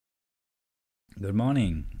Good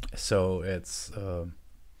morning. So it's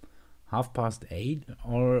 8:30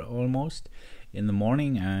 or almost in the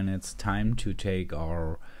morning, and it's time to take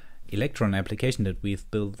our Electron application that we've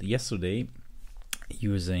built yesterday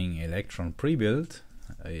using Electron pre-built.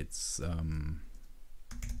 It's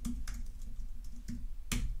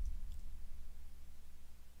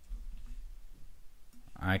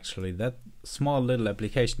actually that small little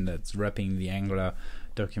application that's wrapping the Angular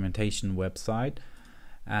documentation website,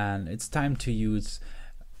 and it's time to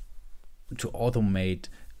automate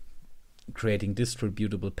creating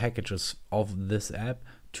distributable packages of this app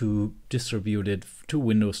to distribute it to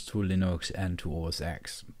Windows, to Linux, and to OS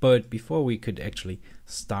X. But before we could actually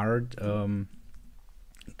start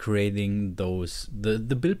creating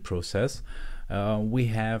the build process, we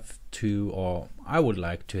have to, or I would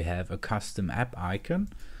like to have a custom app icon.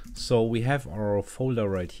 So we have our folder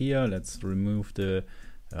right here. Let's remove the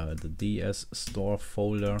DS store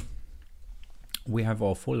folder. We have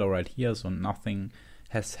our folder right here, so nothing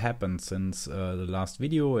has happened since the last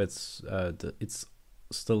video. It's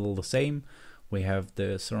still the same. We have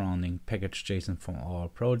the surrounding package JSON from our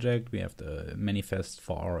project. We have the manifest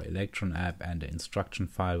for our Electron app and the instruction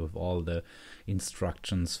file with all the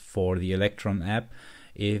instructions for the Electron app.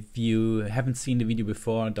 If you haven't seen the video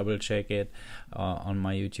before, double check it on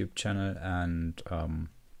my YouTube channel and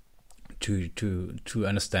to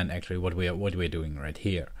understand actually what we're doing right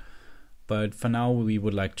here. But for now, we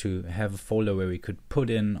would like to have a folder where we could put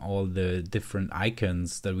in all the different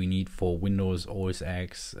icons that we need for Windows, OS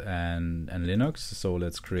X, and Linux. So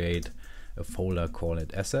let's create a folder, call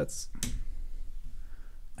it assets,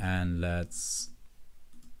 and let's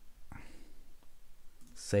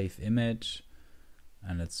save image,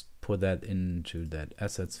 and let's put that into that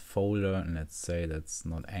assets folder, and let's say that's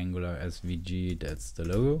not Angular SVG, that's the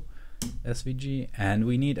logo SVG. And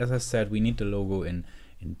we need, as I said, we need the logo in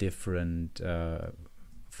different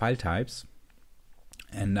file types,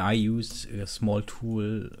 and I use a small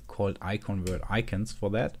tool called IconWhere Icons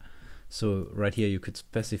for that. So right here you could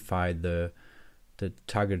specify the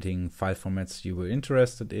targeting file formats you were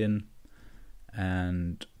interested in,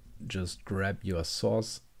 and just grab your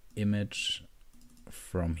source image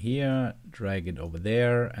from here, drag it over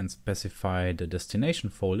there, and specify the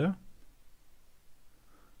destination folder,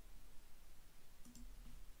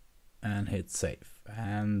 and hit save.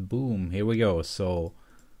 And boom, here we go. So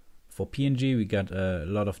for PNG we got a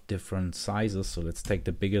lot of different sizes, so let's take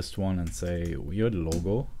the biggest one and say you're the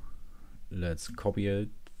logo. Let's copy it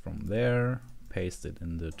from there, paste it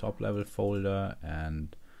in the top level folder,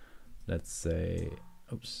 and let's say,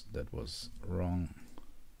 oops, that was wrong.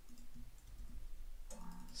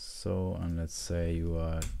 So, and let's say you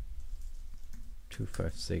are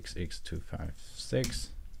 256x256.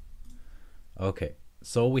 okay,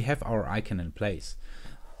 so we have our icon in place.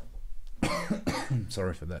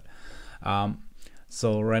 Sorry for that.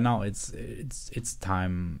 So right now it's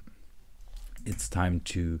time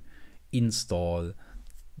to install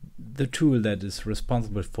the tool that is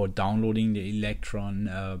responsible for downloading the Electron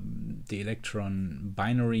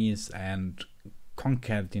binaries and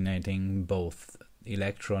concatenating both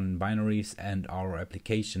Electron binaries and our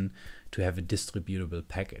application to have a distributable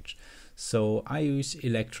package. So I use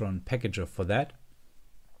Electron Packager for that.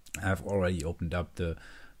 I've already opened up the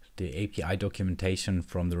API documentation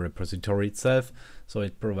from the repository itself, so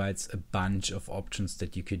it provides a bunch of options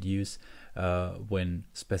that you could use when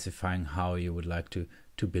specifying how you would like to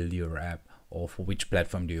build your app, or for which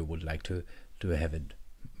platform do you would like to have it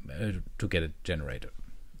to get it generated.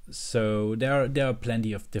 So there are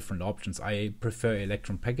plenty of different options. I prefer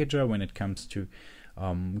Electron Packager when it comes to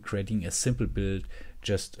creating a simple build,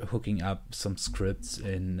 just hooking up some scripts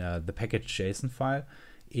in the package JSON file.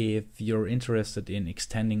 If you're interested in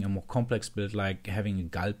extending a more complex build, like having a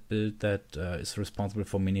gulp build that is responsible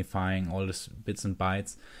for minifying all the bits and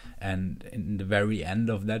bytes, and in the very end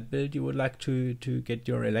of that build you would like to get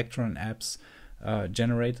your Electron apps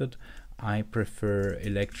generated, I prefer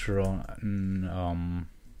Electron,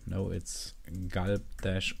 no, it's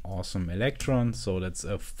gulp-awesome Electron. So that's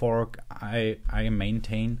a fork I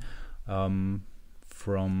maintain from,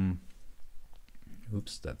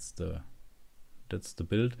 oops, that's the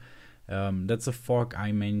build. That's a fork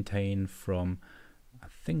I maintain from, I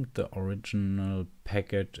think the original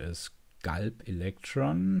package is gulp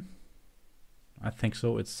Electron. I think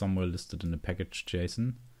so. It's somewhere listed in the package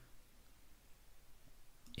JSON.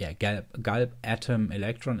 Yeah, gulp atom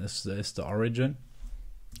Electron is the origin.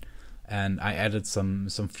 And I added some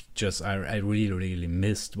features I really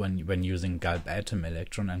missed when using gulp atom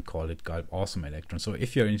Electron, and called it gulp awesome Electron. So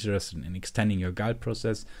if you're interested in extending your gulp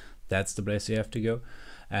process, that's the place you have to go.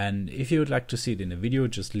 And if you would like to see it in a video,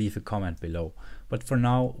 just leave a comment below. But for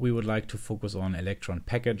now, we would like to focus on Electron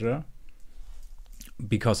Packager,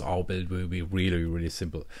 because our build will be really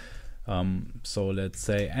simple. So let's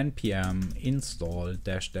say npm install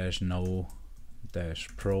 --no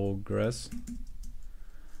 -progress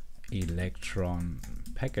Electron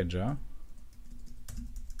Packager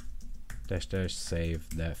 --save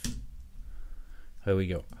dev. Here we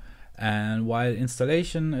go. And while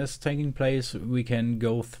installation is taking place, we can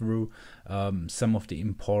go through some of the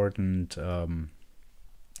important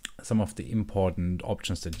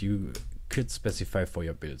options that you could specify for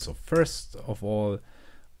your build. So first of all,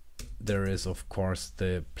 there is of course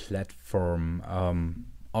the platform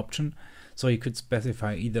option. So you could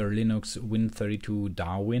specify either Linux Win32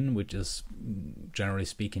 Darwin, which is generally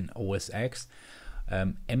speaking OS X.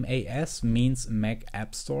 MAS means Mac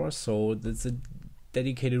App Store, so that's a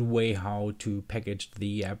dedicated way how to package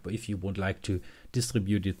the app if you would like to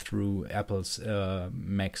distribute it through Apple's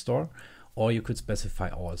Mac Store. Or you could specify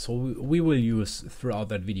all. So we will use throughout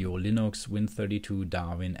that video Linux, Win32,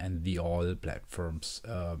 Darwin, and the all platforms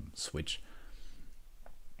switch.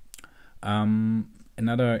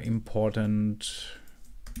 Another important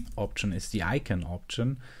option is the icon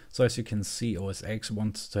option. So as you can see, OS X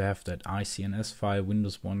wants to have that ICNS file,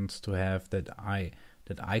 Windows wants to have that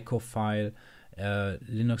ICO file.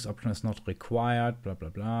 Linux option is not required, blah blah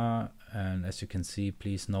blah. And as you can see,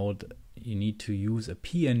 please note you need to use a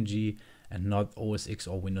PNG and not OS X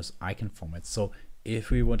or Windows icon format. So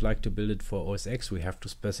if we would like to build it for OS X, we have to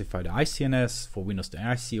specify the ICNS, for Windows the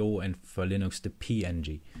ICO, and for Linux the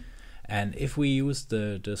PNG. And if we use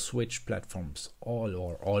the switch platforms,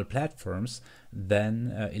 all platforms,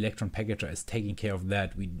 then Electron Packager is taking care of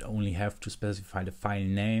that. We only have to specify the file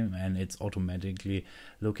name, and it's automatically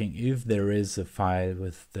looking if there is a file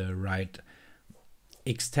with the right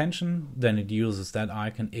extension, then it uses that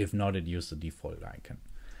icon. If not, it uses the default icon.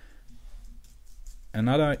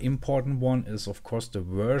 Another important one is of course the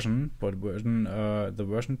version, but the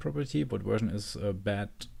version property, but version is a bad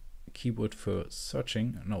keyword for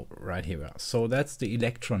searching. No, right here we are. So that's the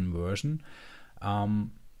Electron version.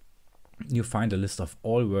 You find a list of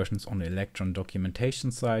all versions on the Electron documentation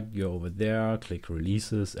site. Go over there, click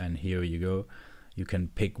releases, and here you go. You can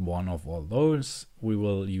pick one of all those. We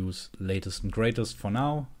will use latest and greatest for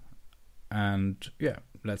now. And yeah,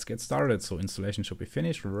 let's get started. So installation should be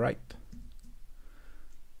finished, right?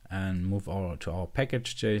 And move over to our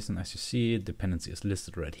package.json. As you see, dependency is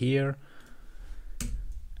listed right here.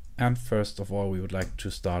 And first of all, we would like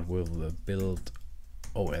to start with the build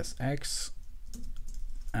OS X.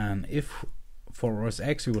 And if for OS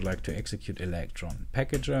X we would like to execute Electron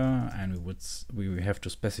Packager, and we have to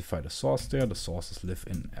specify the source there. The sources live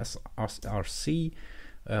in src.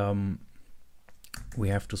 We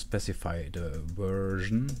have to specify the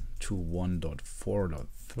version to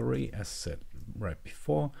 1.4.3 as said right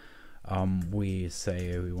before. We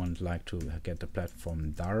say we would like to get the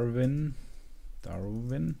platform Darwin,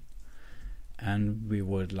 and we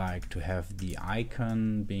would like to have the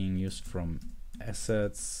icon being used from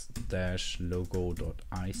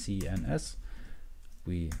assets-logo.icns.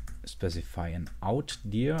 We specify an out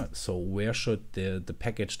dir, so where should the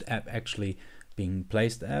packaged app actually being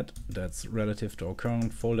placed at? That's relative to our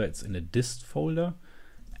current folder. It's in the dist folder,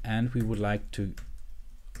 and we would like to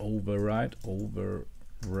override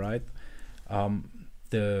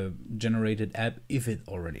the generated app if it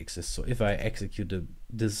already exists. So if I execute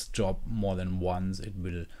this job more than once, it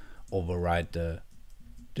will override the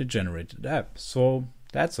generated app. So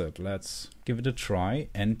that's it. Let's give it a try.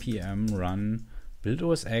 npm run build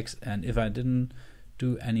OS X, and if I didn't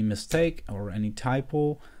do any mistake or any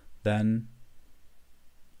typo, then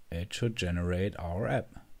it should generate our app.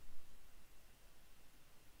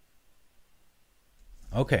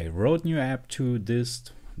 Okay, wrote new app to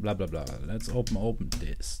dist, blah blah blah. Let's open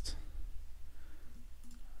dist.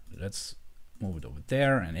 Let's move it over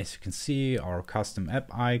there, and as you can see, our custom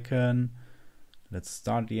app icon. Let's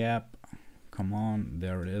start the app. Come on,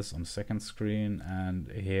 there it is on the second screen,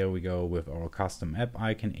 and here we go with our custom app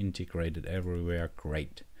icon integrated everywhere.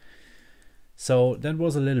 Great. So that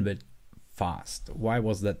was a little bit fast. Why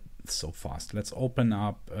was that so fast? Let's open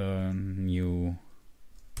up a new.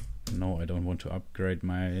 No, I don't want to upgrade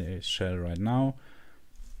my shell right now.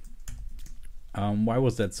 Why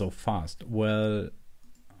was that so fast? Well,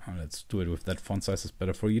 let's do it with that font size, is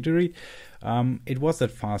better for you to read. It was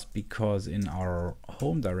that fast because in our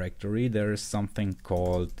home directory there is something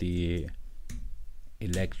called the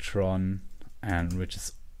Electron, and which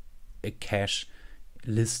is a cache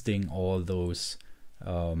listing all those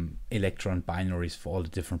Electron binaries for all the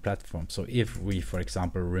different platforms. So if we, for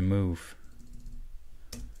example, remove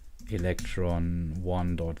Electron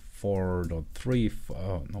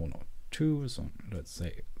 1.4.3 no, not 2, so let's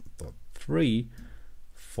say 3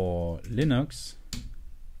 for Linux,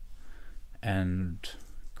 and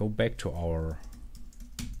go back to our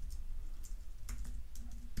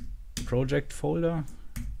project folder,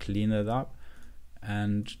 clean it up,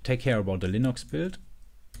 and take care about the Linux build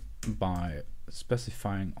by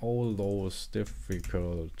specifying all those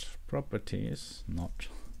difficult properties, not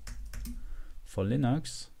for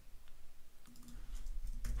Linux.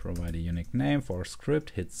 Provide a unique name for our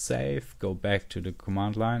script, hit save, go back to the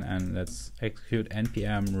command line, and let's execute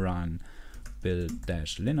npm run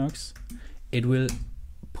build-linux. It will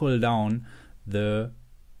pull down the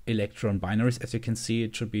Electron binaries. As you can see,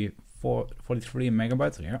 it should be 43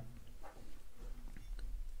 megabytes. Yeah.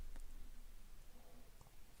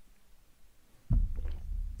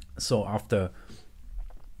 So after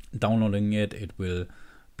downloading it, it will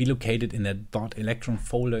be located in that .electron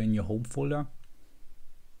folder in your home folder.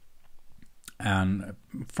 And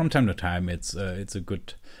from time to time, it's a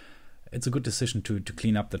good decision to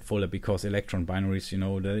clean up that folder, because Electron binaries, you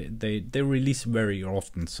know, they release very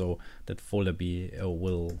often, so that folder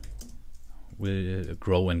will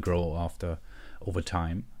grow and grow over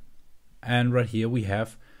time. And right here we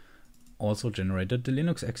have also generated the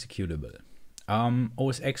Linux executable.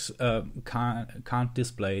 OS X can't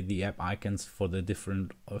display the app icons for the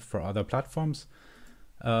different for other platforms.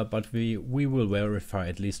 But we will verify,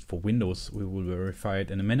 at least for Windows, we will verify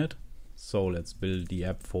it in a minute. So let's build the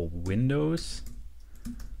app for Windows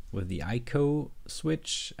with the ICO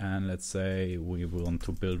switch, and let's say we want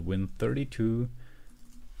to build Win32.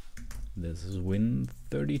 This is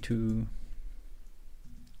Win32.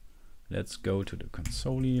 Let's go to the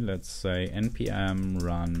console. Let's say npm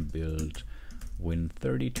run build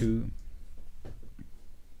Win32.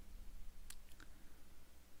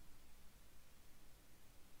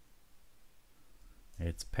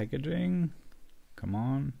 It's packaging. Come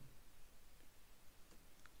on.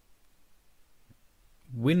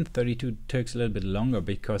 Win32 takes a little bit longer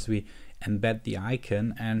because we embed the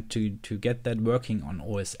icon, and to get that working on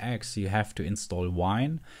OS X, you have to install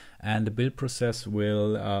Wine, and the build process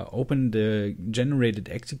will open the generated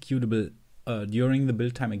executable during the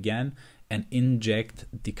build time again and inject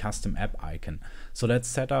the custom app icon. So that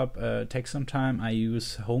setup takes some time. I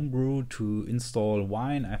use Homebrew to install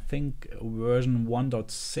Wine. I think version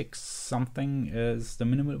 1.6 something is the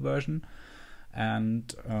minimal version,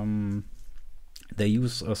 and they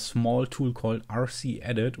use a small tool called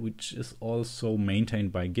RCEdit, which is also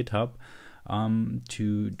maintained by GitHub,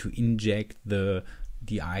 to inject the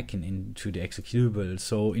icon into the executable.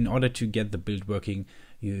 So in order to get the build working,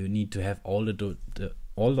 you need to have all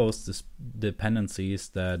those dependencies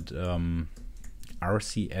that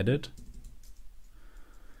RCEdit,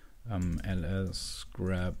 ls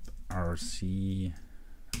grep rc,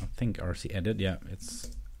 I think RCEdit, yeah,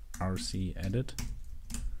 it's RCEdit.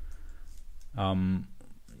 You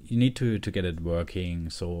need to get it working,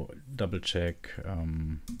 so double check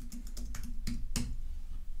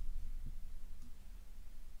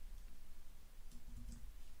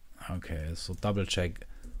okay, so double check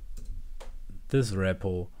this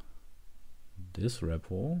repo,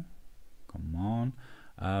 come on,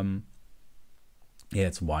 yeah,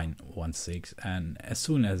 it's Wine 1.6, and as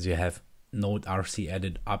soon as you have Node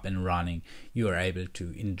RCEdit up and running, you are able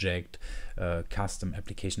to inject custom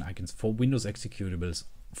application icons for Windows executables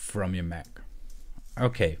from your Mac.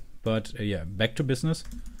 Okay, but yeah, back to business.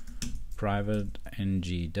 Private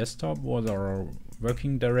ng desktop was our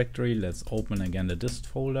working directory. Let's open again the dist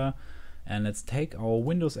folder, and let's take our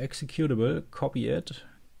Windows executable, copy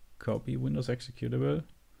Windows executable.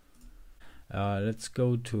 Let's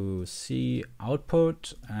go to C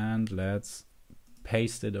output, and let's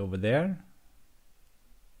paste it over there.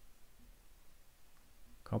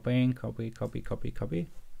 Copying, copy.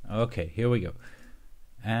 Okay, here we go.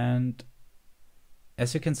 And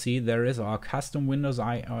as you can see, there is our custom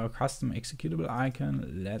our custom executable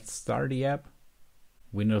icon. Let's start the app.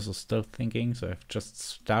 Windows is still thinking, so I've just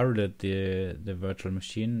started the virtual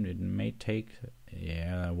machine. It may take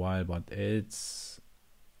a while, but it's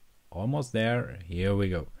almost there. Here we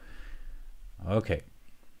go. Okay.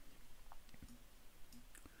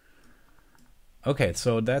 Okay,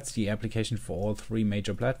 so that's the application for all three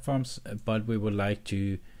major platforms, but we would like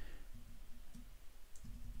to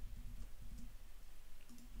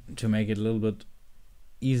make it a little bit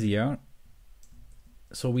easier.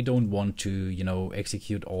 So we don't want to, you know,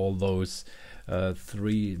 execute all those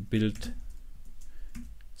three build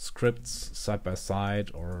scripts side by side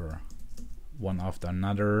or one after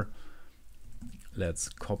another. Let's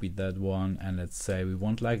copy that one, and let's say we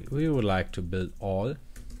would like to build all.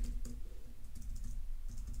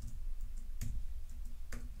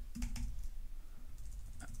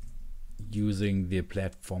 using the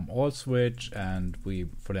platform all switch, and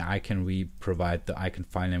for the icon we provide the icon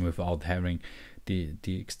file name without having the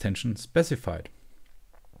extension specified.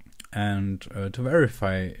 And to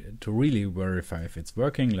really verify if it's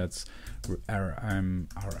working, let's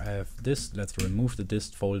rf dist, let's remove the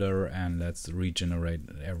dist folder, and let's regenerate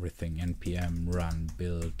everything. npm run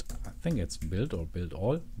build, I think it's build or build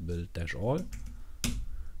all, build dash all.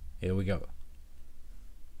 Here we go.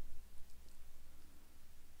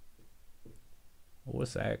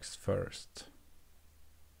 OS X first,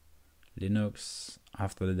 Linux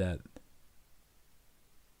after that,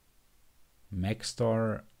 Mac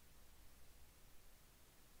Store.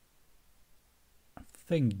 I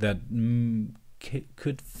think that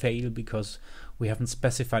could fail because we haven't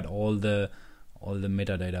specified all the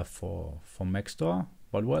metadata for Mac Store.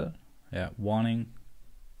 But well, yeah, warning.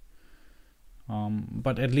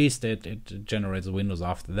 But at least it generates Windows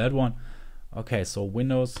after that one. Okay, so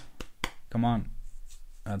Windows, come on.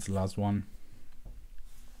 That's the last one.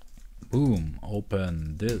 Boom,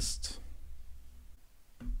 open dist.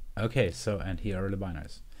 Okay, so, and here are the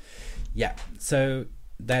binaries. Yeah, so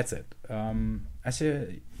that's it.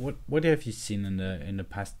 What have you seen in the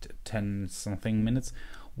past 10 something minutes?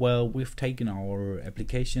 Well, we've taken our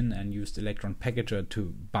application and used Electron Packager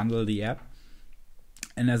to bundle the app.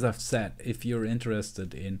 And as I've said, if you're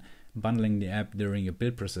interested in bundling the app during your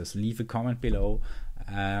build process, leave a comment below,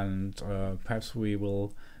 and perhaps we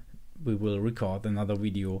will record another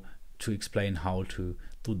video to explain how to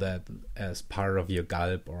do that as part of your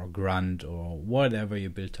gulp or grunt or whatever your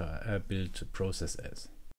build process is.